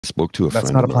spoke to a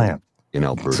That's friend not a of mine plan. in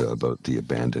Alberta about the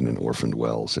abandoned and orphaned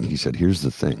wells, and he said, here's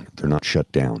the thing, they're not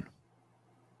shut down.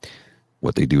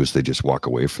 What they do is they just walk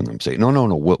away from them, say, no,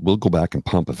 we'll go back and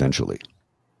pump eventually.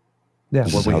 Yeah,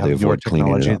 This when is we how they have newer avoid cleaning it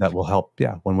technology up. that will help.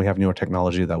 Yeah, when we have newer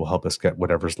technology that will help us get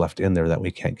whatever's left in there that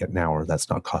we can't get now, or that's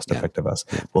not cost effective us,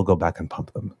 we'll go back and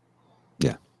pump them.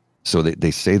 Yeah. So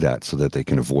they say that so that they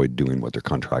can avoid doing what they're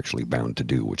contractually bound to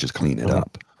do, which is clean it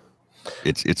up.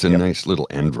 It's a nice little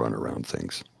end run around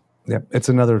things. Yeah, it's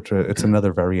another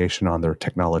variation on their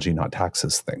technology, not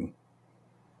taxes thing.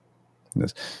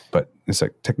 But it's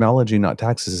like technology, not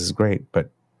taxes is great, but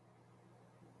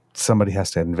somebody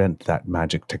has to invent that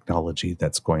magic technology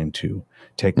that's going to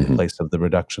take the place of the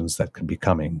reductions that could be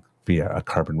coming via a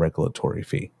carbon regulatory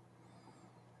fee.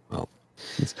 Well,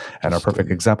 and our perfect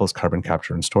example is carbon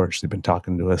capture and storage. They've been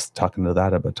talking to us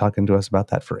about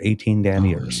that for 18 damn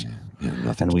years.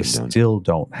 And we still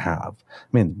don't have. I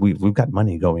mean, we've got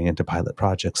money going into pilot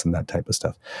projects and that type of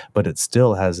stuff, but it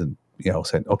still hasn't,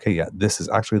 said, okay, yeah, this is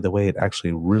actually the way it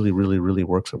actually really, really, really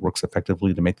works. It works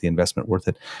effectively to make the investment worth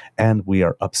it. And we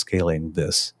are upscaling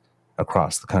this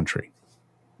across the country.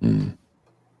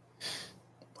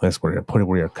 That's where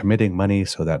we are committing money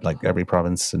so that like every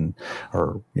province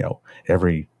or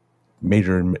every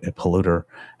major polluter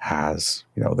has,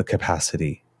 the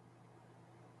capacity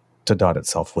to dot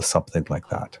itself with something like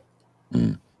that.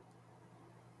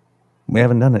 We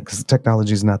haven't done it because the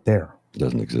technology is not there. It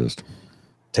doesn't exist.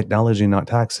 Technology, not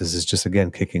taxes, is just, again,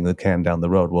 kicking the can down the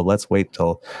road. Well, let's wait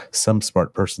till some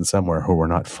smart person somewhere who we're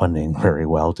not funding very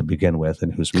well to begin with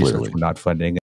and whose research we're not funding